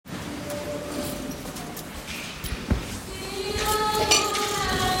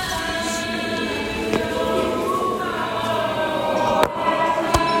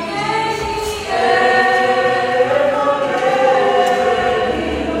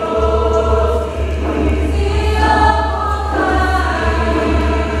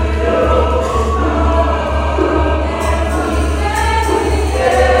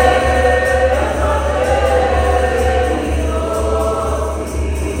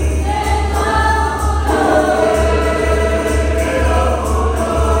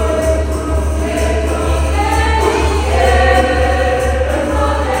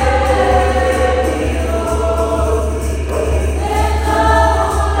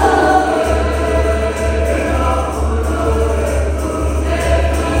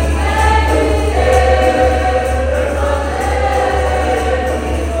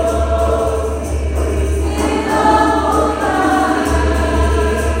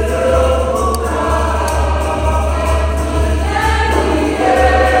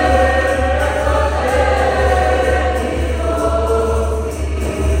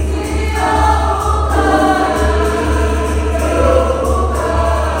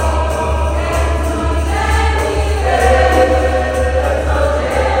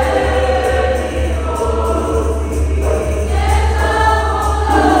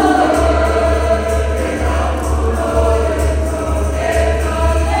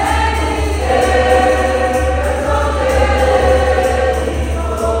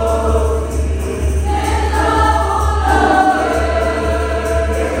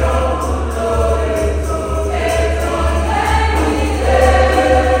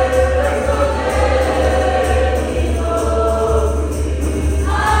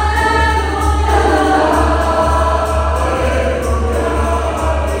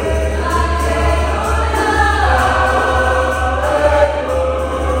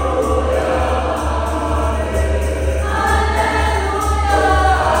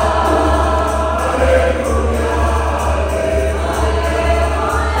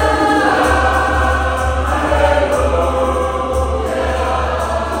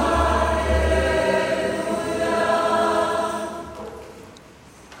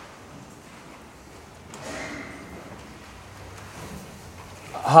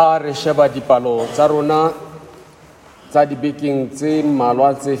re sheba dipalo tsa rona tsa dibekeng tse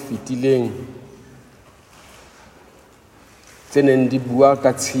mmalwa tse fetileng tse neng di bua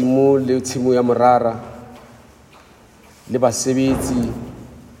ka tshimo le tshimo ya morara le basebetsi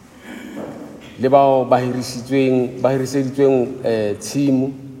le bao ba hiriseditsweng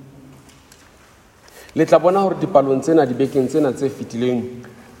tshimo. Le tla bona hore dipalong tsena dibekeng tsena tse fetileng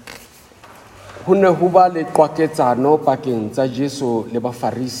ho ne ho ba le qwaketsano pakeng tsa Jesu le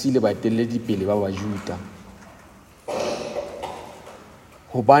bafarisi le baeteledipele ba Bajuda.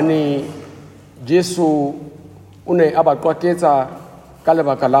 Hobane Jesu o ne a ba qwaketsa ka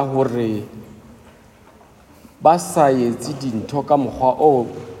lebaka la hore ba sa etse dintho ka mokgwa o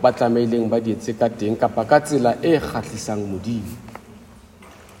ba tlameileng ba di etse ka teng kapa ka tsela e kgahlisang Modimo.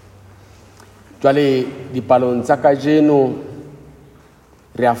 Jwale dipalong tsa kajeno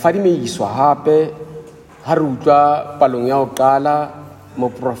re a fadimeiswa hape ha re utlwa palong ya ho qala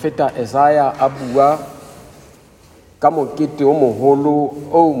moprofeta Isaiah a bua ka mokete o moholo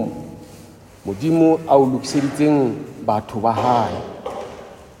o Modimo a o lokiseditseng batho ba hae.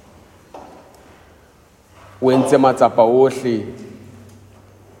 O entse matsapa ohle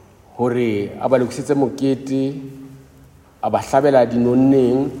hore a ba lokisetse mokete, a ba hlabela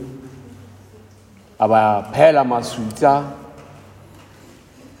dinonneng, a ba phela masutsa.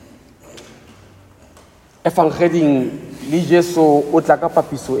 Efangheleng le Jesu o tla ka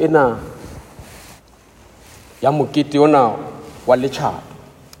papiso ena ya mokete ona wa letjhaba.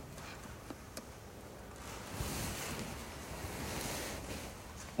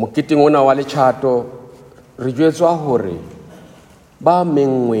 Moketeng ona wa letjhato re jwetswa hore ba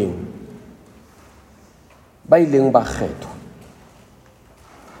menngweng ba ileng ba kgethwa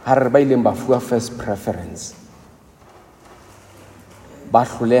ha re ba ileng ba fuwa first preference ba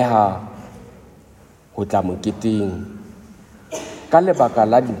hloleha ho tla moketeng ka lebaka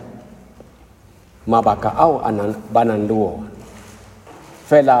la mabaka ao ba nang le wona.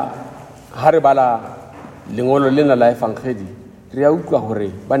 Fela ha re bala lengolo lena la efangeli re a utlwa hore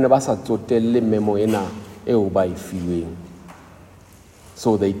ba ne ba sa tsotelle memo ena eo ba e fiweng,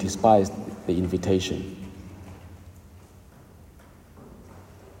 so they despised the invitation.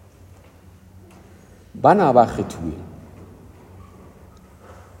 Bana ba kgethuweng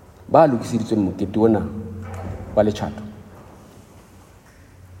ba lokiseditsweng mokete ona wa letjhato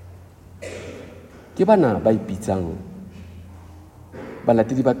ke bana ba ipitsang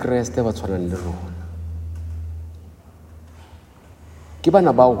balatedi ba Kreste ba tshwanang le rona. Ke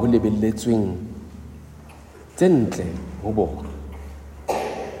bana bao ho lebelletsweng tse ntle ho bona,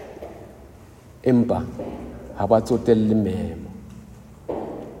 empa ha ba tsotelle memo.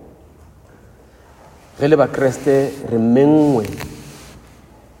 Re le ba Kreste re mengwe,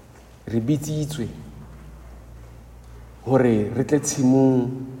 re bitsitswe hore re tle tshimong,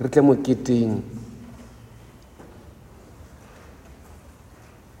 re tle moketeng.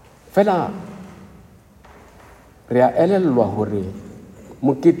 Fela re a elellwa hore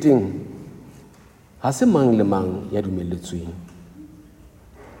moketeng ha se mang le mang ya dumelletsweng.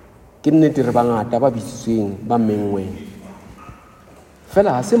 Ke nnete re bangata ba bitsitsweng ba mengweng,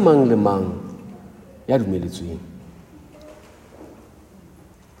 fela ha se mang le mang ya dumelletsweng.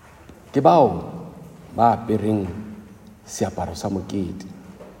 Ke bao ba apereng seaparo sa mokete.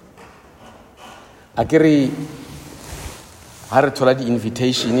 A ke re ha re thola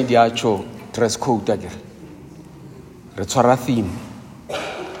di-invitation di a tjho dress code, a ke re tshwara theme.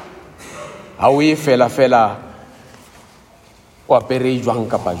 Ha o e fela o apere jwang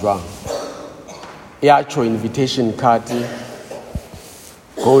kapa jwang, e a tjho invitation card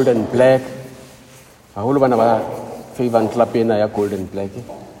gold and black. Haholo bana ba favor club ena ya gold and black.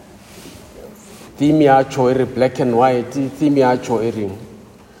 Theme ya tjho e re black and white, theme ya tjho e reng.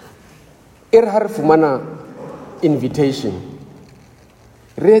 E re ha re fumana invitation,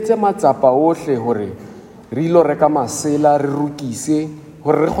 re etse matsapa ohle hore re ilo reka masela, re rukise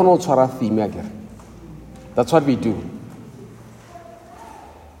hore re kgone ho tshwara theme akere. That's what we do.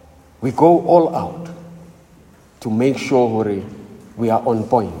 We go all out to make sure hore we are on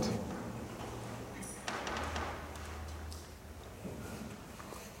point.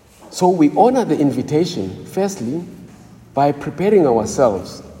 So we honor the invitation, firstly, by preparing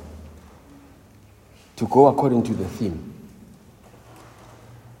ourselves to go according to the theme.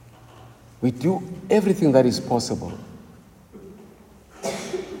 We do everything that is possible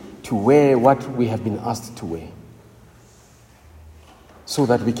to wear what we have been asked to wear, so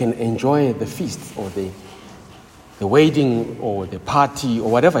that we can enjoy the feast or the wedding or the party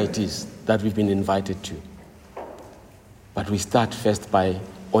or whatever it is that we've been invited to. But we start first by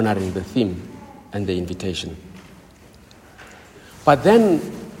honoring the theme and the invitation. But then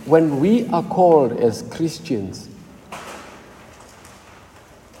when we are called as Christians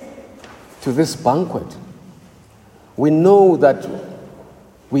to this banquet, we know that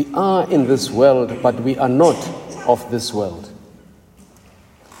we are in this world, but we are not of this world.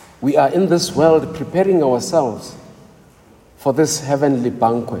 We are in this world preparing ourselves for this heavenly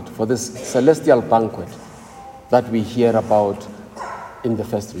banquet, for this celestial banquet that we hear about in the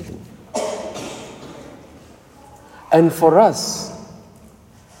first reading. And for us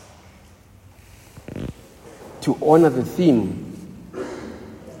to honor the theme,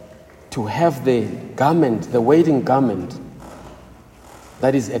 to have the garment, the wedding garment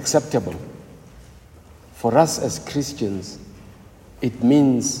that is acceptable, for us as Christians, it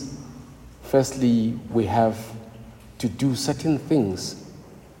means, firstly, we have to do certain things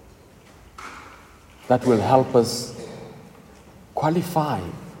that will help us qualify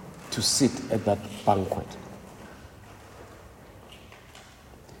to sit at that banquet.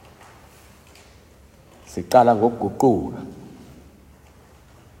 Siqala ngokuguquka,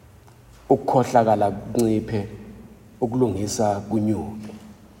 ukukhohlakala kunciphe, ukulungisa kunyuke.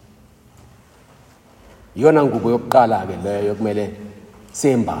 Iyona ngubo yokuqala ke leyo kumele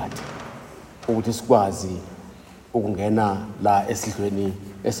sembathe ukuthi sikwazi ukungena la esidlweni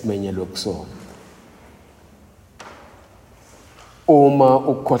esimenyelwe kusona. Uma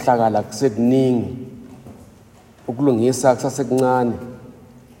ukukhohlakala kusekuningi, ukulungisa kusasekuncane,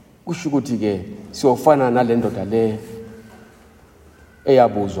 kusho ukuthi ke siyofana nale ndoda le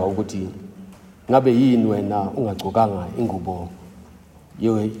eyabuzwa ukuthi ngabe yini wena ungagcokanga ingubo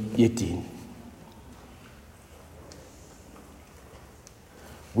yedini.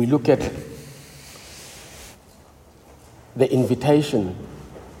 We look at the invitation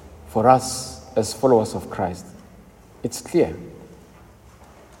for us as followers of Christ. It's clear.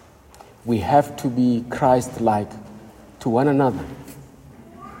 We have to be Christ-like to one another.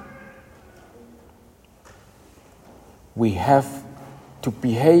 We have to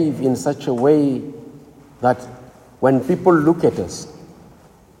behave in such a way that when people look at us,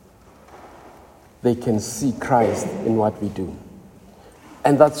 they can see Christ in what we do.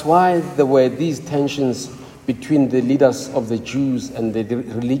 And that's why there were these tensions between the leaders of the Jews and the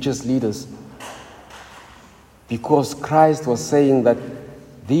religious leaders, because Christ was saying that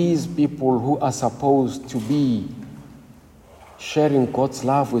these people who are supposed to be sharing God's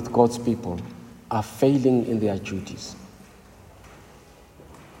love with God's people are failing in their duties.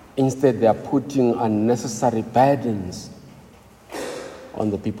 Instead, they are putting unnecessary burdens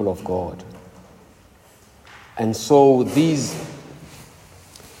on the people of God. And so these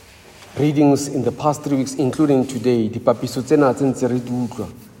readings in the past 3 weeks, including today, dipapiso tsena tse ntse re di utlwa,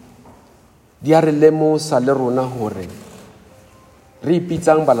 di a re lemosa le rona hore re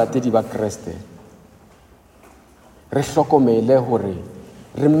ipitsang balatedi ba Kreste, re hlokomele hore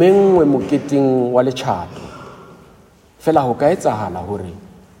re mengwe moketeng wa letjhato. Fela ho ka etsahala hore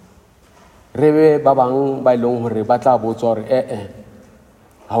re be ba bang ba ileng hore ba tla botswa hore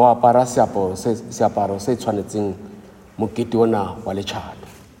ha wa apara seaparo se tshwanetseng mokete ona wa letjhato.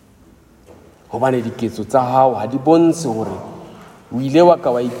 Hobane diketso tsa hao ha di bontshe hore o ile wa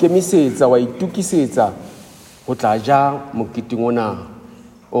ka wa ikemisetsa, wa itukisetsa ho tla ja moketeng ona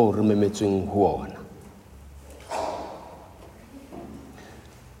o re memetsweng ho ona.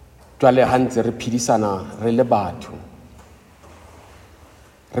 Jwale ha ntse re phedisana re le batho,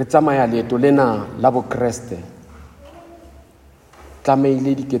 re tsamaya leeto lena la bokreste,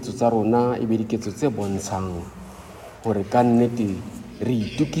 tlameile diketso tsa rona e be diketso tse bontshang hore ka nnete re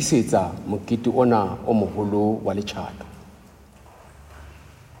itukisetsa mokete ona o moholo wa letjhato.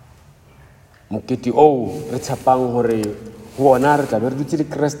 Mokete o re tshepang hore ho ona re tla be re dutse le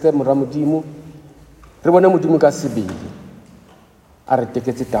Kreste mora Modimo, re bone Modimo ka sebele, a re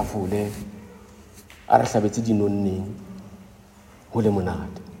teketse tafole, a re hlabetse dinonneng, ho le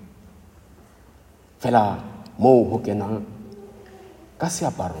monate. Fela moo ho kena ka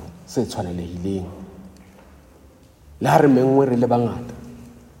seaparo se tshwanelehileng, le ha re mengwe re le bangata.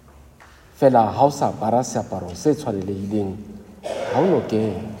 Fela ha o sa apara seaparo se tshwanelehileng, ha o no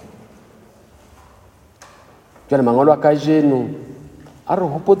kena. Jwale mangolo a kajeno a re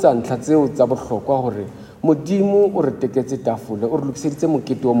hopotsa ntlha tseo tsa bohlokwa hore Modimo o re teketse tafole, o re lokiseditse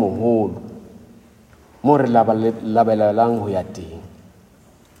mokete o moholo mo re labelelang ho ya teng.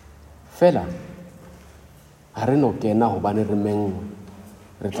 Fela ha re no kena hobane re mengwe,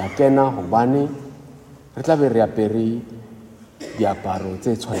 re tla kena hobane re tla be re apere diaparo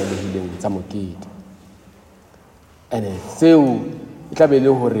tse tshwanelehileng tsa mokete. Ene seo e tla be le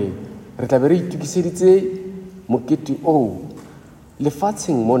hore re tla be re itukiseditse mokete o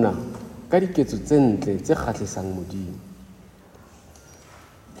lefatsheng mona ka diketso tse ntle tse kgahlisang Modimo.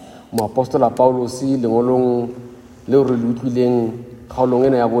 moapostola Paulos lengolong leo re le utlwileng kgaolong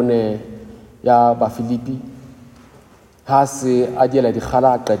ena ya bone ya Bafilipi ha se a diela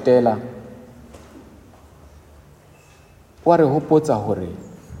dikgala a qetela wa re hopotsa hore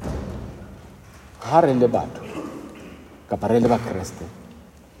ha re le batho kapa re le ba Kriste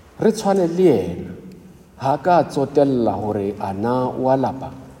re tshwane le yena ha ka tsotella hore ana wa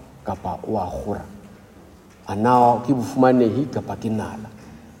lapa kapa wa khora ana ke bofumanehi kapa ke nala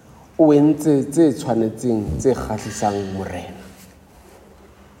o entse tse tshwanetseng tse kgahlisang morena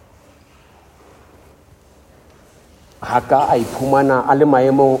haka a iphumana a le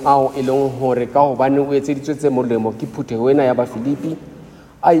maemong ao e leng hore ka hobane o etseditswe tse molemo ke phutheho ena ya Bafilipi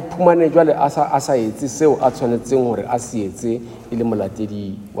a iphumane jwale a sa etse seo a tshwanetseng hore a se etse e le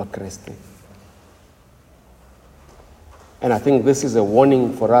molatedi wa Kriste. And I think this is a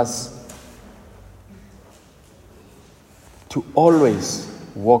warning for us to always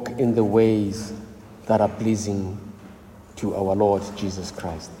walk in the ways that are pleasing to our Lord Jesus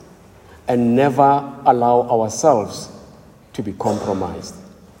Christ and never allow ourselves to be compromised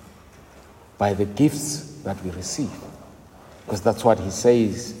by the gifts that we receive, because that's what he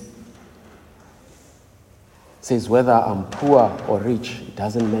says. He says whether I'm poor or rich, it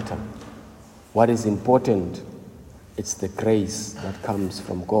doesn't matter. What is important, it's the grace that comes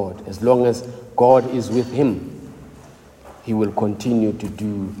from God. As long as God is with him, he will continue to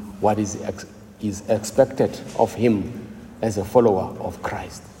do what is expected of him as a follower of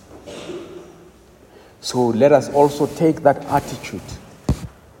Christ. So let us also take that attitude.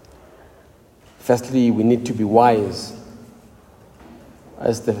 Firstly, we need to be wise.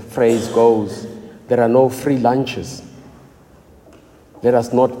 As the phrase goes, there are no free lunches. Let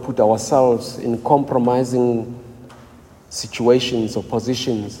us not put ourselves in compromising situations or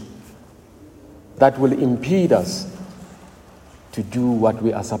positions that will impede us to do what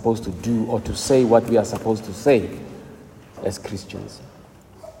we are supposed to do or to say what we are supposed to say as Christians.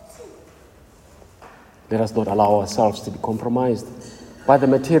 Let us not allow ourselves to be compromised by the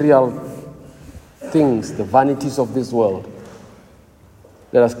material things, the vanities of this world.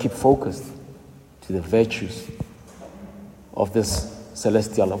 Let us keep focused to the virtues of this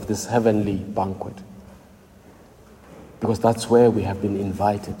celestial, of this heavenly banquet, because that's where we have been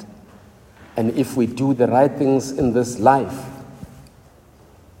invited. And if we do the right things in this life,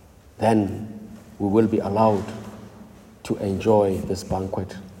 then we will be allowed to enjoy this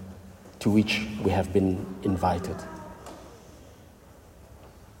banquet to which we have been invited.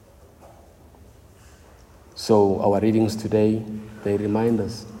 So our readings today, they remind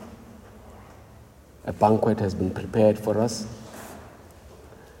us a banquet has been prepared for us.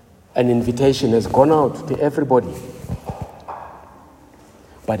 An invitation has gone out to everybody,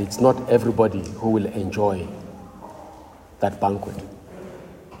 but it's not everybody who will enjoy that banquet.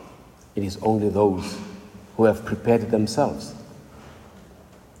 It is only those who have prepared themselves,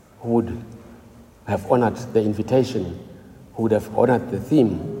 who would have honored the invitation, who would have honored the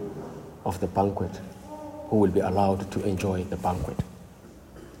theme of the banquet, who will be allowed to enjoy the banquet.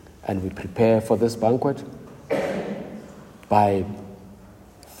 And we prepare for this banquet by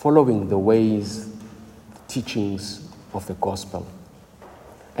following the ways, the teachings of the gospel.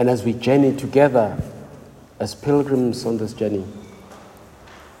 And as we journey together as pilgrims on this journey,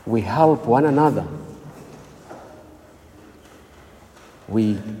 we help one another.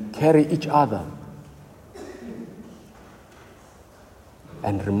 We carry each other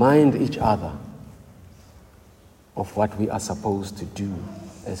and remind each other of what we are supposed to do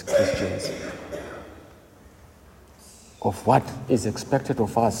as Christians, of what is expected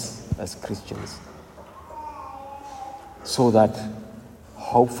of us as Christians, so that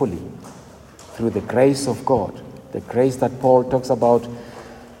hopefully through the grace of God, the grace that Paul talks about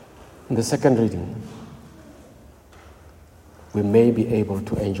in the second reading, we may be able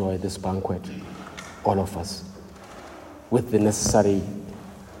to enjoy this banquet, all of us, with the necessary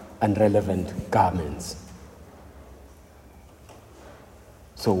and relevant garments.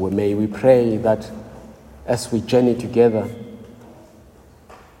 So may we pray that as we journey together,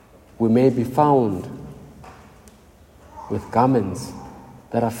 we may be found with garments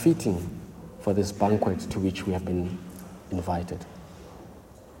that are fitting for this banquet to which we have been invited.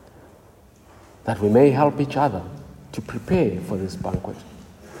 That we may help each other to prepare for this banquet.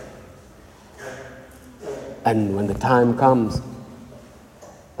 And when the time comes,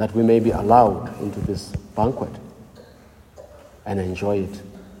 that we may be allowed into this banquet and enjoy it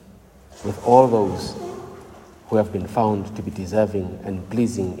with all those who have been found to be deserving and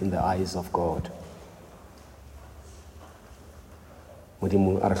pleasing in the eyes of God.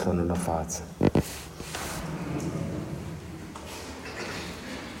 Modimo a re hlonolofatse.